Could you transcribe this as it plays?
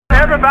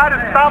Everybody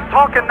stop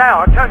talking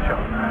now. Attention.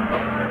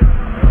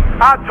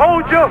 I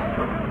told you,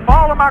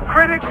 all of my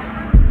critics,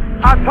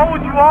 I told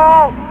you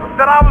all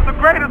that I was the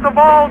greatest of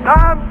all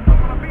time.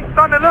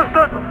 Sunday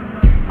listeners,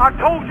 I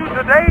told you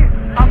today,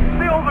 I'm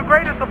still the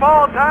greatest of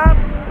all time.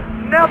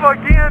 Never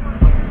again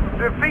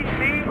defeat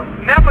me.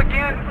 Never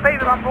again say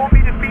that I'm going to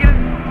be defeated.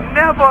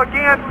 Never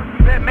again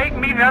make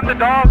me the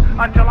underdog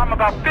until I'm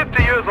about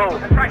 50 years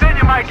old. Then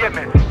you might get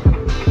me.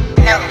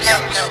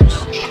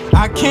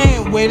 I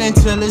can't wait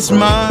until it's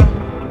mine.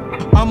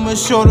 I'ma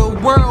show the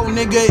world,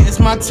 nigga, it's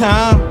my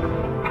time.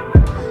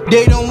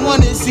 They don't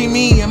wanna see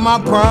me in my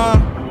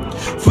prime.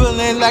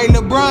 Feeling like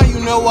LeBron,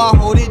 you know I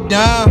hold it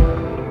down.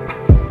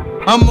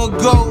 I'ma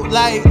go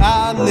like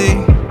Ali.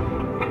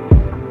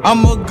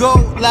 I'ma go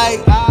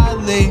like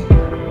Ali.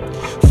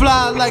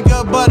 Fly like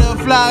a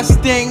butterfly,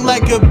 sting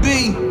like a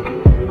bee.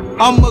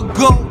 I'ma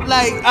go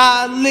like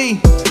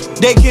Ali.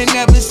 They can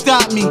never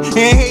stop me, and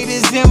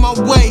haters in my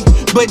way,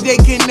 but they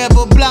can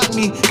never block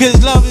me, cause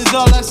love is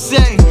all I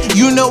say.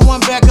 You know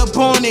I'm back up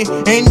on it,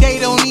 and they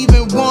don't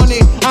even want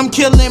it. I'm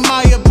killing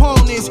my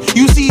opponents,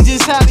 you see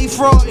just how they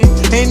frauding,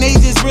 and they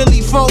just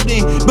really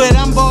folding, but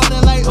I'm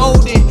ballin' like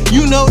Odin.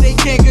 You know they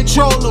can't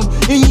control them,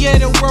 and yeah,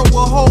 the world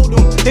will hold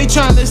them. They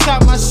trying to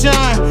stop my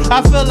shine,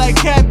 I feel like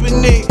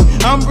Kaepernick.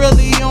 I'm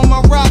really on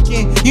my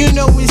rockin', you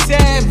know it's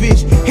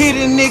savage. Hit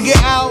a nigga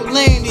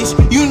outlandish,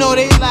 you know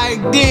they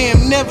like,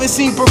 damn, never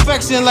seen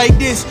perfection like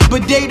this,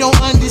 but they don't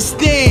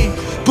understand.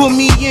 Put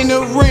me in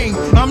the ring,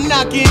 I'm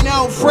knocking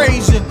out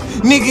Frazier.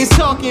 Niggas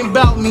talking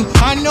about me,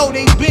 I know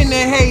they been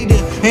a hater.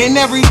 And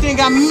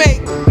everything I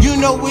make, you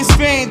know it's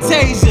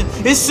Fantasia.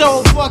 It's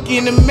so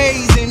fucking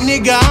amazing,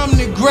 nigga, I'm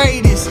the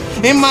greatest.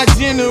 In my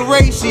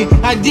generation,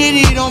 I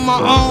did it on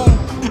my own.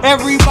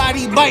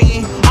 Everybody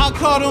biting, I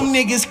call them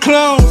niggas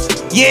clones.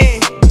 Yeah,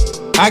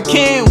 I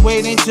can't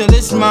wait until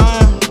it's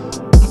mine.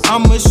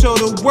 I'ma show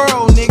the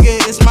world,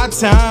 nigga, it's my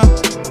time.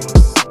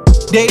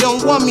 They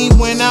don't want me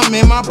when I'm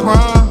in my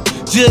prime.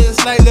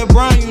 Just like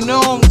LeBron, you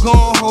know I'm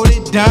gon' hold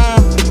it down.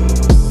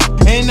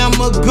 And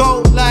I'ma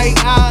go like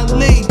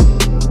Ali.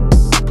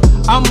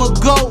 I'ma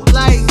go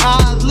like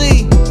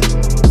Ali.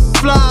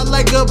 Fly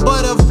like a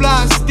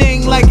butterfly,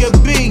 sting like a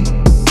bee.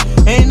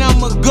 And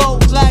I'ma go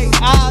like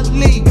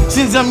Ali.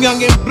 Since I'm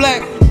young and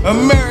black,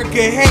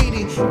 America hate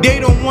it. They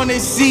don't wanna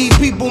see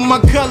people my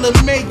color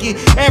make it.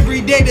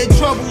 Every day the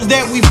troubles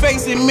that we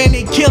facing, man,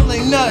 they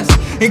killing us.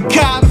 And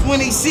cops, when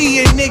they see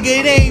a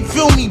nigga, they ain't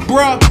feel me,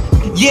 bruh.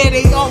 Yeah,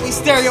 they always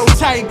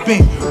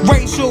stereotyping,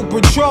 racial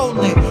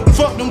patrolling.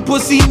 Fuck them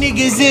pussy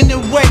niggas in the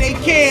way they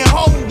can't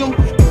hold them.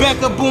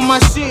 Back up on my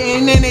shit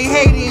and then they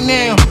hate it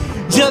now.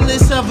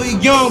 Jealous of a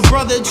young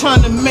brother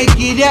trying to make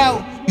it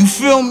out. You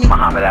feel me?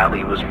 Muhammad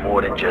Ali was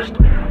more than just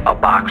a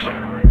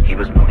boxer. He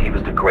was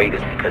the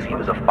greatest because he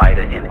was a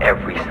fighter in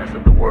every sense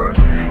of the word.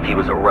 He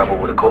was a rebel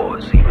with a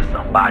cause. He was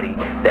somebody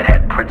that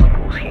had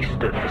principles. He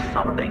stood for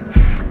something,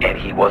 and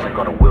he wasn't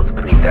going to wilt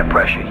beneath that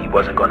pressure. He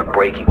wasn't going to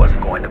break. He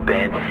wasn't going to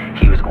bend.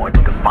 He was going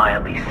to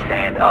defiantly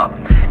stand up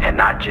and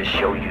not just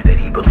show you that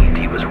he believed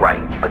he was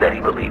right, but that he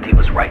believed he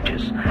was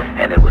righteous.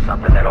 And it was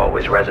something that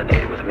always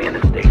resonated with me, and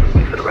it stayed with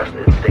me for the rest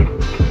of the day.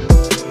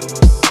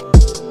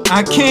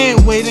 I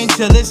can't wait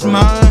until it's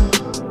mine.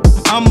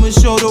 I'ma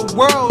show the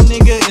world,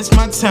 nigga, it's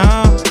my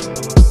time.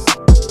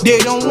 They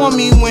don't want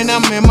me when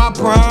I'm in my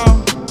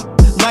prime.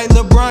 Like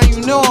LeBron,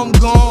 you know I'm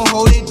gon'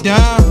 hold it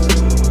down.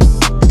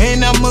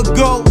 And I'ma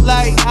go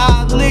like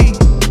Ali.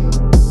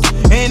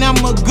 And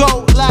I'ma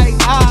go like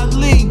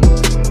Ali.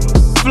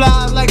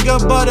 Fly like a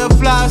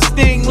butterfly,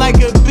 sting like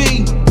a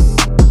bee.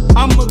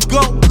 I'ma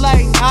go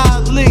like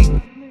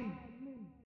Ali.